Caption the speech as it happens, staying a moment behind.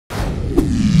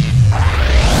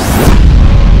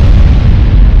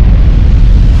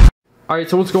Alright,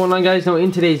 so what's going on, guys? Now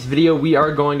in today's video we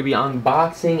are going to be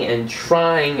unboxing and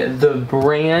trying the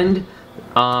brand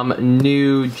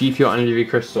new G Fuel energy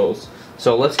crystals.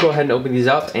 So let's go ahead and open these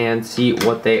up and see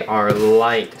what they are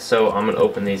like. So I'm gonna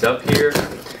open these up here,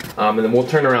 and then we'll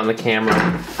turn around the camera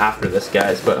after this,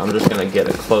 guys, but I'm just gonna get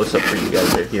a close-up for you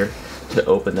guys right here to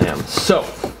open them. So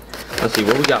let's see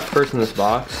what we got first in this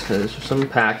box. There's some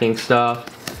packing stuff.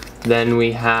 Then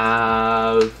we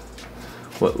have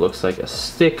what looks like a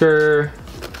sticker.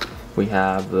 We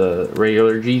have the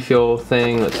regular G Fuel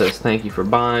thing that says thank you for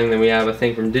buying. Then we have a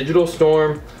thing from Digital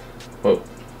Storm. Oh,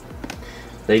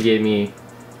 they gave me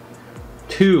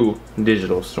 2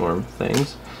 Digital Storm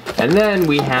things. And then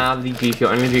we have the G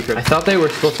Fuel energy crystals. I thought they were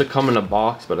supposed to come in a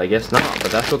box, but I guess not. But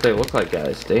that's what they look like,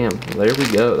 guys. Damn, there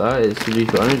we go. That is the G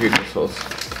Fuel energy crystals.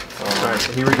 Alright,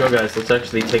 so here we go, guys. Let's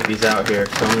actually take these out here.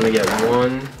 So I'm gonna get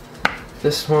one.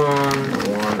 This one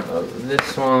of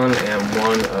this one, and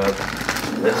one of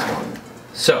this one.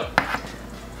 So,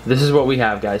 this is what we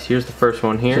have, guys. Here's the first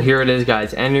one here. So here it is,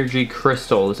 guys. Energy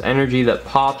crystals. Energy that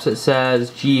pops, it says.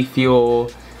 G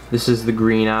Fuel. This is the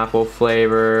green apple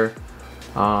flavor.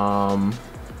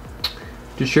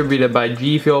 Distributed by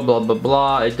G Fuel, blah, blah,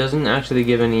 blah. It doesn't actually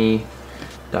give any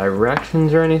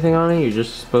directions or anything on it. You're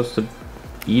just supposed to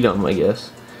eat them, I guess.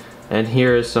 And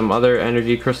here is some other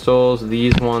energy crystals.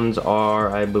 These ones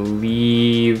are, I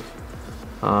believe,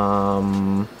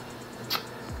 sour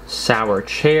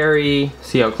cherry.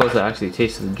 See how close it actually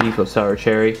tastes to the G Fuel sour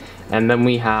cherry. And then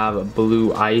we have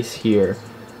blue ice here.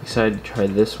 Excited to try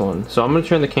this one. So I'm gonna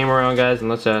turn the camera around, guys, and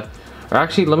let's or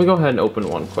actually let me go ahead and open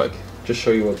one quick. Just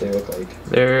show you what they look like.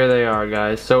 There they are,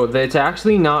 guys. So it's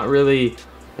actually not really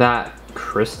that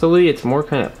crystally. It's more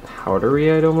kind of powdery,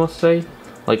 I'd almost say.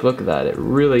 Like, look at that, it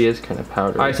really is kind of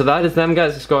powdery. Alright, so that is them,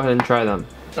 guys. Let's go ahead and try them.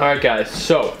 Alright, guys,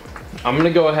 so I'm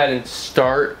gonna go ahead and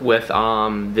start with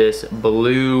this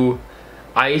blue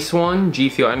ice one, G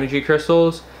Fuel energy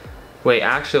crystals. Wait,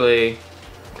 actually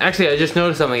I just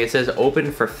noticed something. It says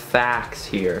open for facts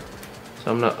here.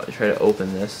 So I'm gonna try to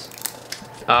open this.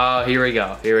 Oh, here we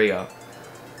go.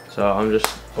 So I'm just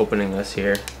opening this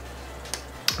here.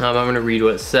 I'm gonna read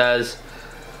what it says.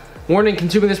 Warning,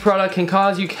 consuming this product can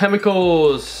cause you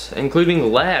chemicals,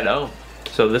 including lead. Oh,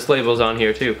 so this label's on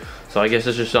here too. So I guess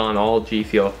it's just on all G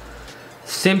Fuel.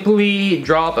 Simply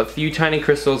drop a few tiny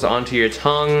crystals onto your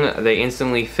tongue. They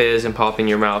instantly fizz and pop in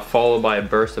your mouth, followed by a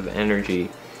burst of energy.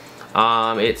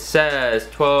 It says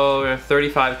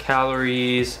 35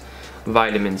 calories,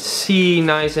 vitamin C,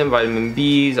 niacin, vitamin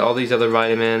B's, all these other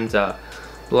vitamins,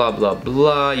 blah, blah,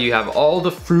 blah. You have all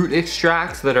the fruit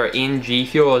extracts that are in G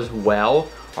Fuel as well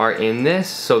are in this,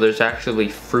 so there's actually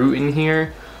fruit in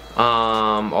here,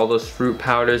 all those fruit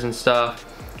powders and stuff,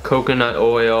 coconut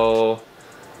oil,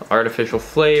 artificial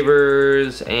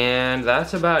flavors, and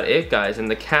that's about it, guys. And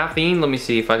the caffeine, let me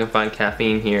see if I can find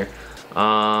caffeine here.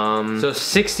 So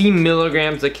 60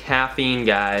 milligrams of caffeine,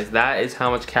 guys. That is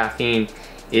how much caffeine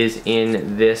is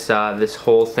in this this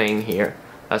whole thing here.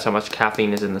 That's how much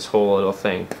caffeine is in this whole little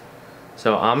thing.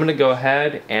 So I'm gonna go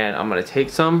ahead and I'm gonna take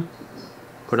some,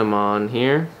 put them on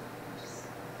here.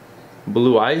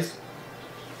 Blue ice.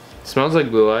 Smells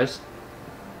like blue ice.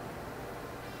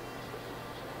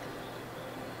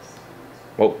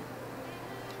 Whoa.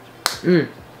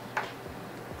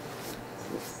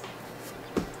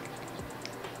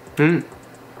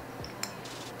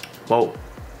 Whoa.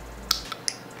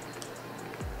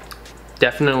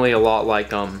 Definitely a lot like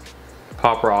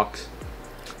Pop Rocks.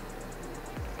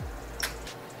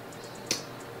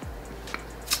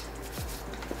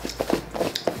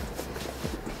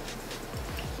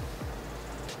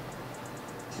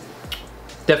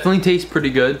 Definitely tastes pretty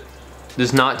good.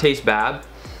 Does not taste bad.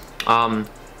 I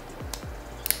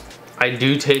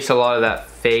do taste a lot of that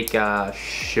fake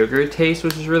sugar taste,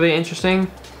 which is really interesting.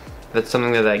 That's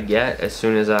something that I get as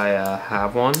soon as I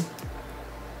have one.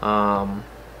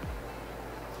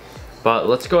 But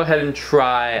let's go ahead and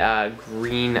try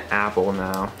green apple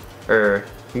now.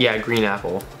 Yeah, green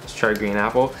apple. Let's try green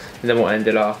apple, and then we'll end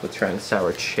it off with trying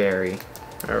sour cherry.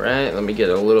 Alright, let me get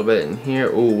a little bit in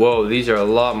here. Ooh, whoa, these are a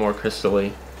lot more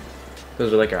crystally.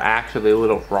 Those are actually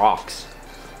little rocks.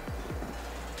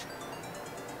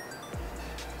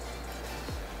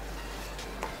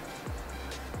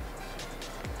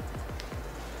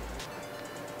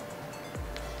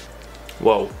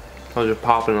 Whoa, those are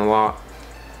popping a lot.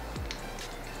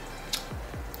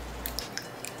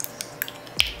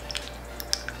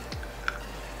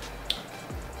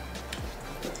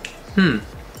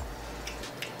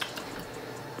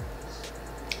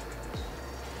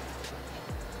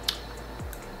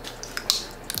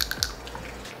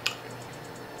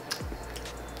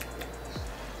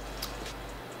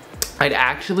 I'd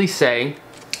actually say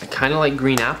I kind of like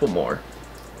green apple more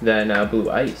than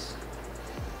blue ice.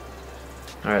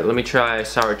 All right, let me try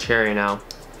sour cherry now.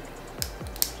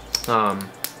 I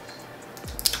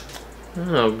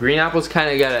don't know, green apple's kind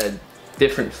of got a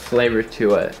different flavor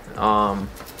to it.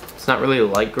 It's not really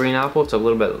like green apple, it's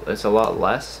a lot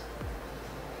less.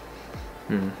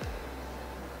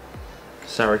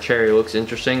 Sour cherry looks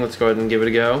interesting. Let's go ahead and give it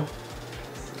a go.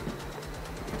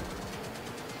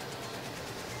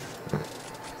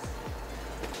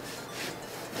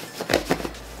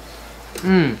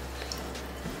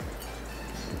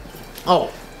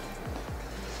 Oh.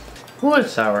 Oh,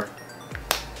 it's sour.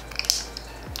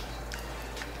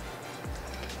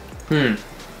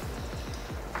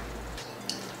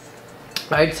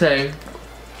 I'd say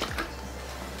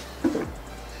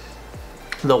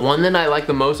the one that I like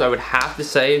the most, I would have to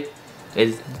say,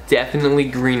 is definitely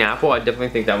green apple. I definitely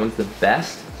think that one's the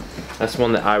best. That's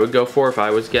one that I would go for if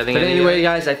I was getting it. But anyway,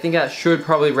 guys, I think that should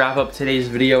probably wrap up today's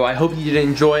video. I hope you did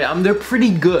enjoy. They're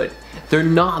pretty good. They're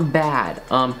not bad.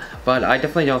 But I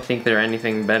definitely don't think they're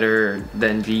anything better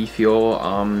than G Fuel.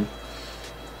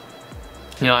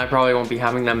 You know, I probably won't be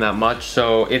having them that much,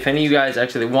 so if any of you guys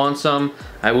actually want some,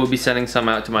 I will be sending some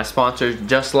out to my sponsors.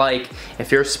 Just like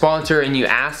if you're a sponsor and you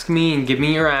ask me and give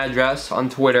me your address on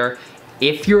Twitter,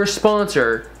 if you're a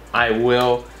sponsor, I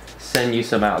will send you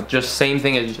some out. Just same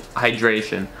thing as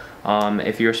hydration.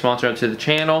 If you're a sponsor to the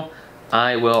channel,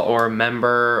 I will, or a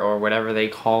member, or whatever they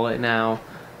call it now.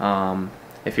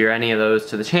 If you're any of those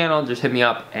to the channel, just hit me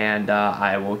up and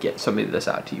I will get some of this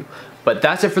out to you. But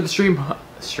that's it for the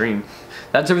stream.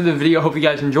 That's it for the video. Hope you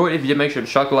guys enjoyed. If you did, make sure to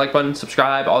shock the like button,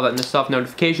 subscribe, all that stuff,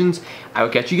 notifications. I will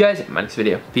catch you guys in my next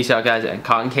video. Peace out, guys, and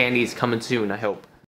cotton candy is coming soon, I hope.